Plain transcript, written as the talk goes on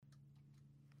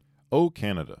O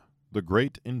Canada, the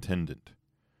Great Intendant.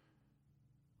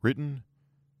 Written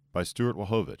by Stuart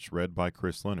Wachowicz, read by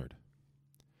Chris Leonard.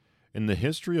 In the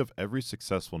history of every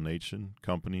successful nation,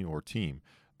 company, or team,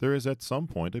 there is at some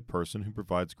point a person who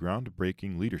provides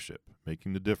groundbreaking leadership,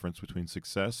 making the difference between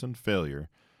success and failure,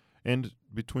 and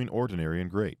between ordinary and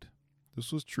great.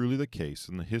 This was truly the case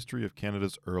in the history of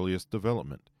Canada's earliest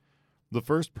development. The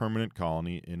first permanent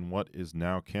colony in what is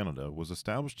now Canada was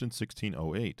established in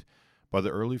 1608 by the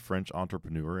early French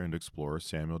entrepreneur and explorer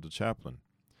Samuel de Champlain,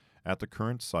 at the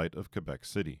current site of Quebec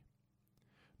City.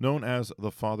 Known as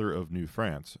the Father of New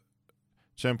France,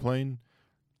 Champlain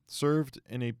served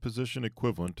in a position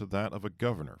equivalent to that of a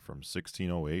governor from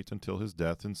 1608 until his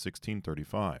death in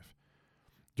 1635.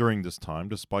 During this time,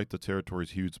 despite the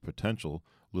territory's huge potential,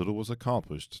 little was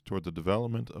accomplished toward the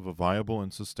development of a viable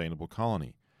and sustainable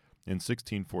colony. In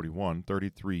 1641,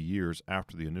 33 years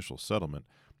after the initial settlement,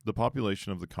 the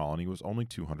population of the colony was only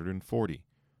 240.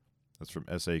 That's from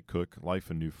S.A. Cook,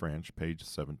 Life in New France, page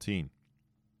 17.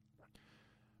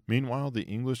 Meanwhile, the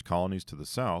English colonies to the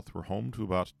south were home to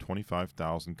about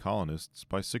 25,000 colonists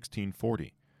by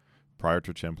 1640. Prior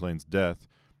to Champlain's death,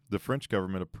 the French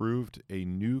government approved a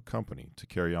new company to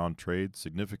carry on trade,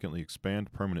 significantly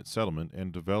expand permanent settlement,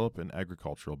 and develop an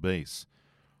agricultural base.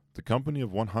 The company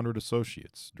of 100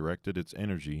 associates directed its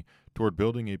energy toward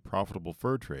building a profitable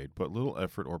fur trade, but little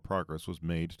effort or progress was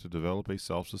made to develop a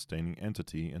self-sustaining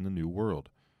entity in the New World.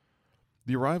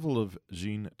 The arrival of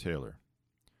Jean Taylor.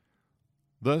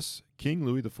 Thus, King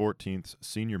Louis XIV's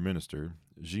senior minister,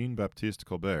 Jean-Baptiste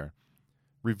Colbert,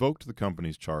 revoked the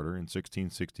company's charter in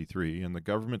 1663, and the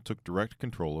government took direct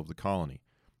control of the colony.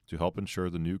 To help ensure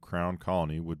the new crown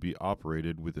colony would be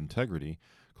operated with integrity,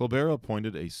 Colbert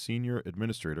appointed a senior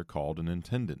administrator called an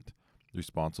intendant,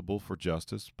 responsible for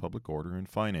justice, public order, and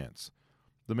finance.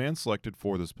 The man selected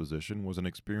for this position was an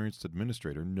experienced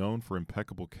administrator known for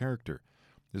impeccable character.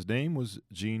 His name was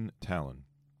Jean Talon.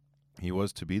 He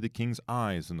was to be the king's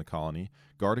eyes in the colony,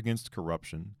 guard against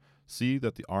corruption, see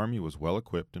that the army was well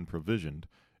equipped and provisioned,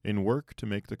 and work to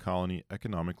make the colony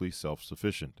economically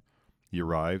self-sufficient. He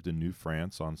arrived in New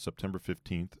France on September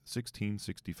 15,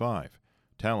 1665.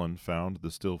 Talon found the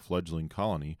still fledgling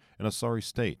colony in a sorry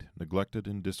state, neglected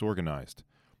and disorganized.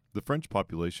 The French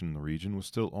population in the region was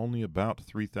still only about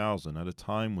 3,000 at a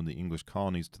time when the English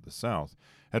colonies to the south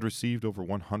had received over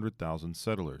 100,000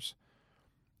 settlers.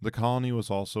 The colony was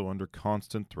also under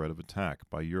constant threat of attack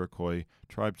by Iroquois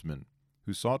tribesmen,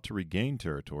 who sought to regain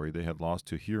territory they had lost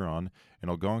to Huron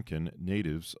and Algonquin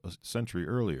natives a century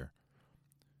earlier.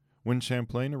 When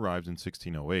Champlain arrived in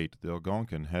 1608, the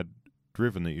Algonquin had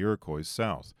driven the Iroquois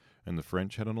south, and the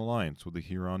French had an alliance with the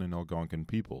Huron and Algonquin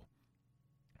people.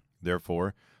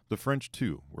 Therefore, the French,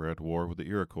 too, were at war with the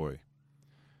Iroquois.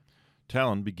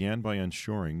 Talon began by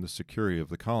ensuring the security of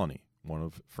the colony. One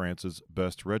of France's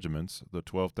best regiments, the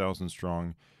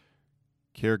 12,000-strong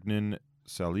Carignan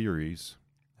Salières,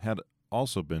 had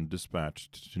also been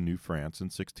dispatched to New France in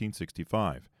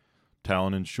 1665.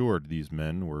 Talon ensured these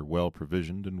men were well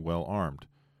provisioned and well armed.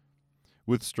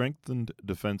 With strengthened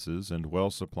defenses and well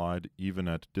supplied even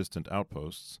at distant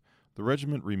outposts, the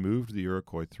regiment removed the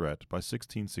Iroquois threat by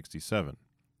 1667,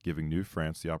 giving New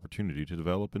France the opportunity to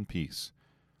develop in peace.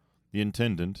 The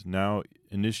intendant now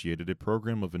initiated a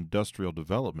program of industrial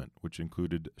development which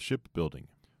included shipbuilding,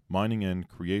 mining and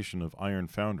creation of iron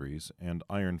foundries, and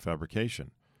iron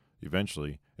fabrication.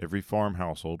 Eventually, every farm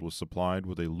household was supplied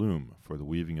with a loom for the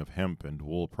weaving of hemp and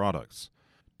wool products.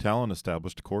 Talon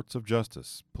established courts of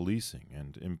justice, policing,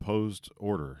 and imposed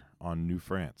order on New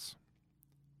France.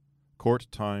 Court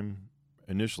time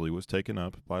initially was taken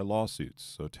up by lawsuits,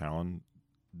 so Talon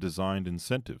designed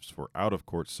incentives for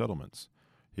out-of-court settlements.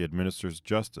 He administers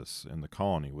justice in the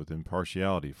colony with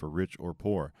impartiality for rich or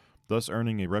poor, thus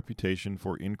earning a reputation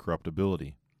for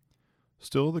incorruptibility.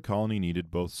 Still, the colony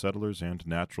needed both settlers and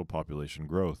natural population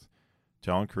growth.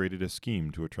 Talon created a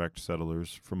scheme to attract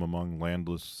settlers from among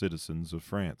landless citizens of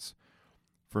France.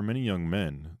 For many young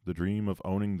men, the dream of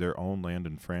owning their own land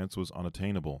in France was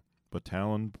unattainable, but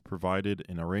Talon provided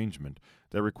an arrangement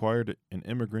that required an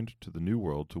immigrant to the New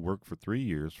World to work for 3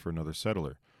 years for another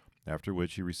settler, after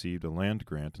which he received a land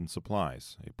grant and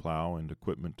supplies, a plow and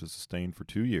equipment to sustain for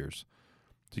 2 years,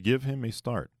 to give him a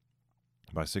start.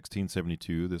 By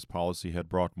 1672, this policy had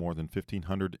brought more than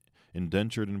 1,500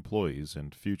 indentured employees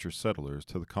and future settlers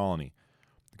to the colony.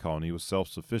 The colony was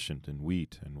self-sufficient in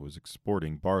wheat and was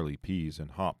exporting barley, peas,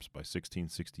 and hops by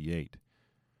 1668.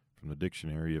 From the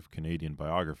Dictionary of Canadian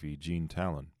Biography, Jean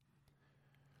Talon.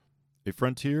 A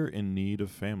frontier in need of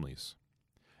families.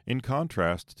 In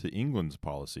contrast to England's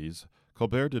policies,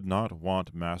 Colbert did not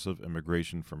want massive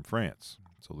immigration from France.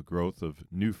 so the growth of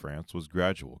New France was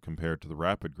gradual compared to the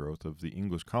rapid growth of the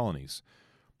English colonies.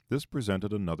 This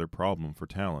presented another problem for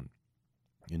Talon.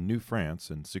 In New France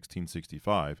in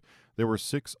 1665, there were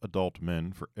 6 adult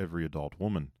men for every adult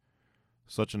woman.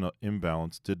 Such an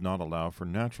imbalance did not allow for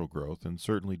natural growth and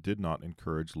certainly did not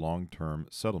encourage long-term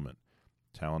settlement.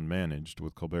 Talon managed,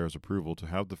 with Colbert's approval, to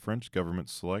have the French government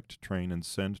select, train, and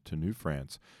send to New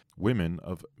France women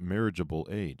of marriageable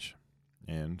age,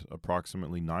 and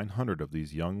approximately 900 of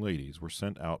these young ladies were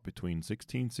sent out between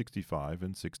 1665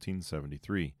 and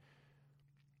 1673.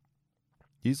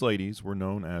 These ladies were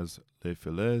known as les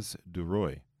filles du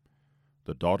roi,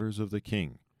 the daughters of the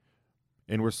king,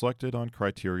 and were selected on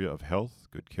criteria of health,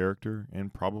 good character,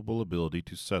 and probable ability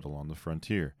to settle on the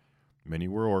frontier. Many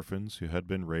were orphans who had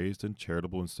been raised in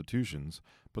charitable institutions,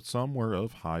 but some were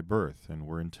of high birth and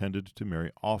were intended to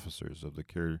marry officers of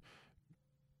the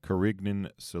Carignan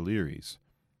Salières.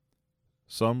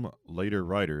 Some later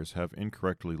writers have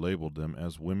incorrectly labeled them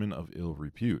as women of ill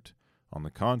repute. On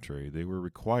the contrary, they were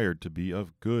required to be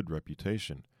of good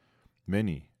reputation.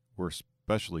 Many were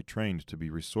specially trained to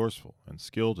be resourceful and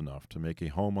skilled enough to make a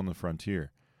home on the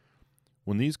frontier.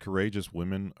 When these courageous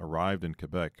women arrived in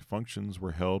Quebec, functions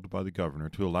were held by the governor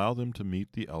to allow them to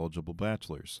meet the eligible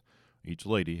bachelors. Each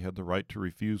lady had the right to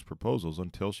refuse proposals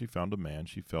until she found a man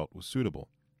she felt was suitable.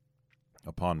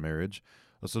 Upon marriage,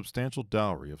 a substantial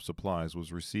dowry of supplies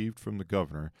was received from the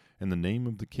governor in the name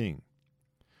of the king.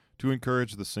 To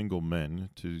encourage the single men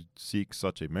to seek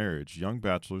such a marriage, young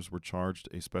bachelors were charged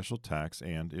a special tax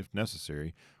and, if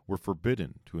necessary, were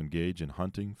forbidden to engage in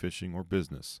hunting, fishing, or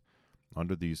business.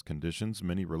 Under these conditions,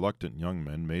 many reluctant young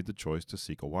men made the choice to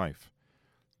seek a wife.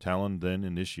 Talon then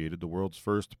initiated the world's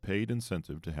first paid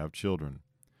incentive to have children.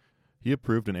 He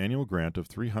approved an annual grant of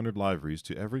 300 livres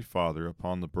to every father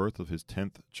upon the birth of his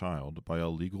 10th child by a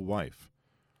legal wife.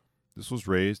 This was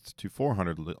raised to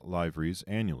 400 livres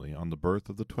annually on the birth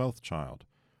of the 12th child.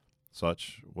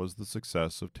 Such was the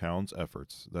success of Talon's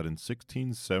efforts that in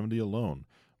 1670 alone,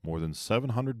 more than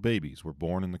 700 babies were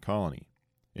born in the colony.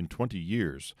 In 20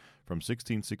 years, from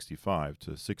 1665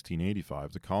 to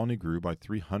 1685, the colony grew by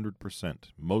 300%,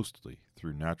 mostly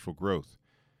through natural growth.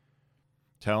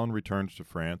 Talon returned to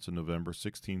France in November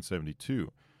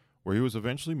 1672, where he was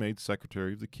eventually made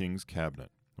Secretary of the King's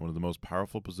Cabinet, one of the most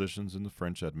powerful positions in the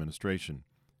French administration.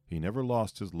 He never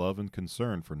lost his love and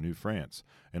concern for New France,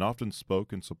 and often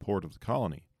spoke in support of the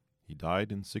colony. He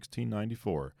died in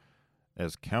 1694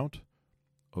 as Count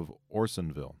of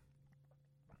Orsainville.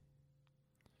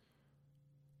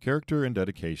 Character and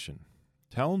dedication.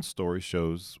 Talon's story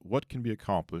shows what can be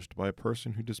accomplished by a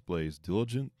person who displays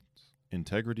diligence,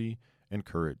 integrity, and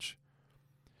courage.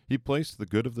 He placed the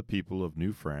good of the people of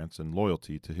New France and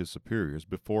loyalty to his superiors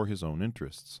before his own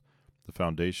interests. The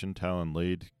foundation Talon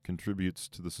laid contributes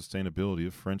to the sustainability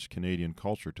of French-Canadian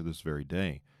culture to this very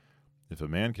day. If a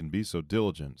man can be so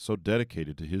diligent, so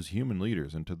dedicated to his human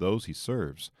leaders and to those he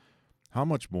serves, how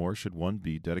much more should one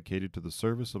be dedicated to the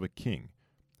service of a king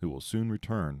who will soon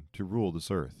return to rule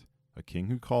this earth, a king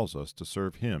who calls us to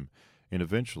serve him in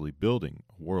eventually building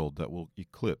a world that will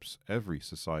eclipse every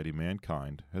society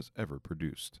mankind has ever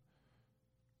produced.